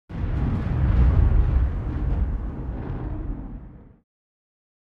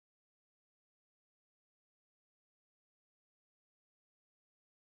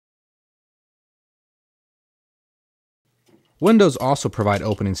Windows also provide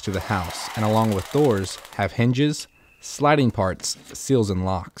openings to the house, and along with doors, have hinges, sliding parts, seals, and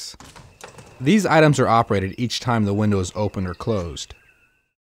locks. These items are operated each time the window is opened or closed.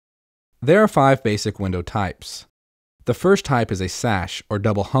 There are 5 basic window types. The first type is a sash or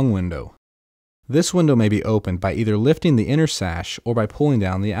double hung window. This window may be opened by either lifting the inner sash or by pulling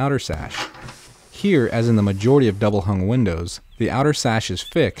down the outer sash. Here, as in the majority of double hung windows, the outer sash is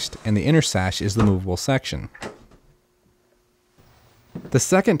fixed and the inner sash is the movable section. The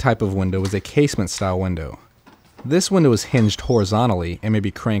second type of window is a casement style window. This window is hinged horizontally and may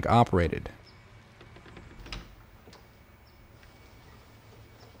be crank operated.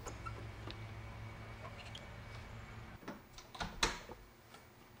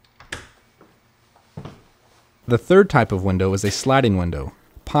 The third type of window is a sliding window,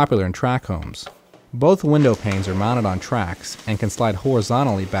 popular in track homes. Both window panes are mounted on tracks and can slide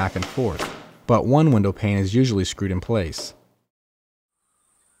horizontally back and forth, but one window pane is usually screwed in place.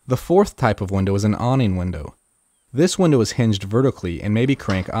 The fourth type of window is an awning window. This window is hinged vertically and may be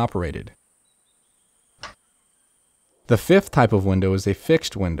crank operated. The fifth type of window is a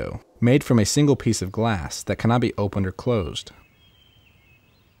fixed window, made from a single piece of glass that cannot be opened or closed.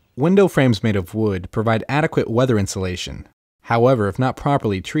 Window frames made of wood provide adequate weather insulation. However, if not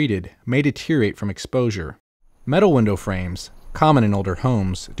properly treated, may deteriorate from exposure. Metal window frames, common in older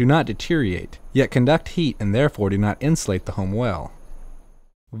homes, do not deteriorate, yet conduct heat and therefore do not insulate the home well.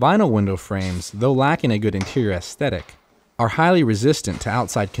 Vinyl window frames, though lacking a good interior aesthetic, are highly resistant to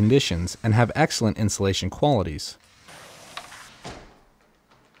outside conditions and have excellent insulation qualities.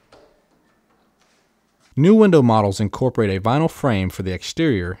 New window models incorporate a vinyl frame for the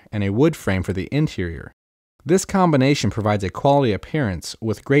exterior and a wood frame for the interior. This combination provides a quality appearance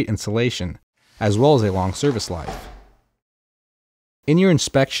with great insulation, as well as a long service life. In your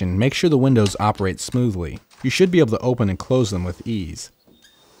inspection, make sure the windows operate smoothly. You should be able to open and close them with ease.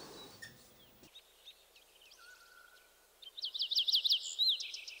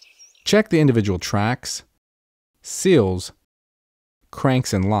 Check the individual tracks, seals,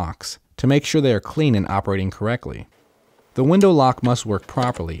 cranks, and locks to make sure they are clean and operating correctly. The window lock must work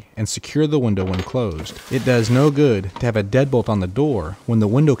properly and secure the window when closed. It does no good to have a deadbolt on the door when the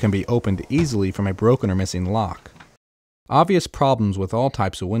window can be opened easily from a broken or missing lock. Obvious problems with all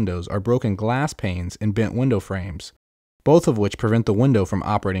types of windows are broken glass panes and bent window frames, both of which prevent the window from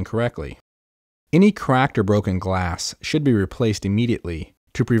operating correctly. Any cracked or broken glass should be replaced immediately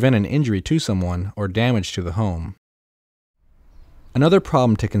to prevent an injury to someone or damage to the home. Another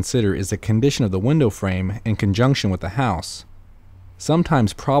problem to consider is the condition of the window frame in conjunction with the house.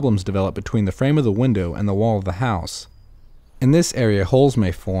 Sometimes problems develop between the frame of the window and the wall of the house. In this area, holes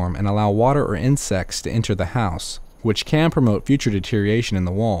may form and allow water or insects to enter the house, which can promote future deterioration in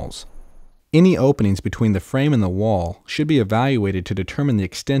the walls. Any openings between the frame and the wall should be evaluated to determine the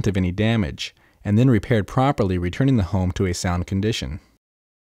extent of any damage, and then repaired properly, returning the home to a sound condition.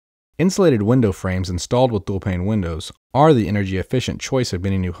 Insulated window frames installed with dual-pane windows are the energy-efficient choice of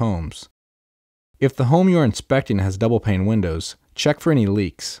many new homes. If the home you are inspecting has double-pane windows, check for any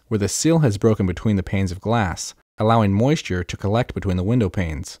leaks where the seal has broken between the panes of glass, allowing moisture to collect between the window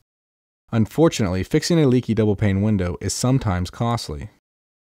panes. Unfortunately, fixing a leaky double-pane window is sometimes costly.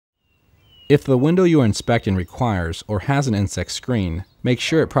 If the window you are inspecting requires or has an insect screen, make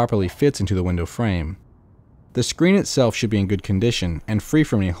sure it properly fits into the window frame. The screen itself should be in good condition and free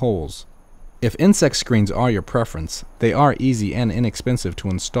from any holes. If insect screens are your preference, they are easy and inexpensive to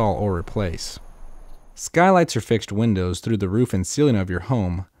install or replace. Skylights are fixed windows through the roof and ceiling of your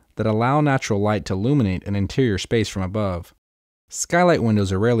home that allow natural light to illuminate an interior space from above. Skylight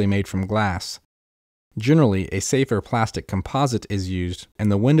windows are rarely made from glass. Generally, a safer plastic composite is used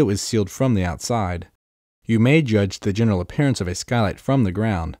and the window is sealed from the outside. You may judge the general appearance of a skylight from the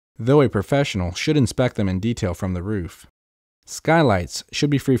ground, though a professional should inspect them in detail from the roof. Skylights should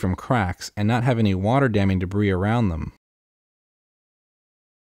be free from cracks and not have any water-damming debris around them.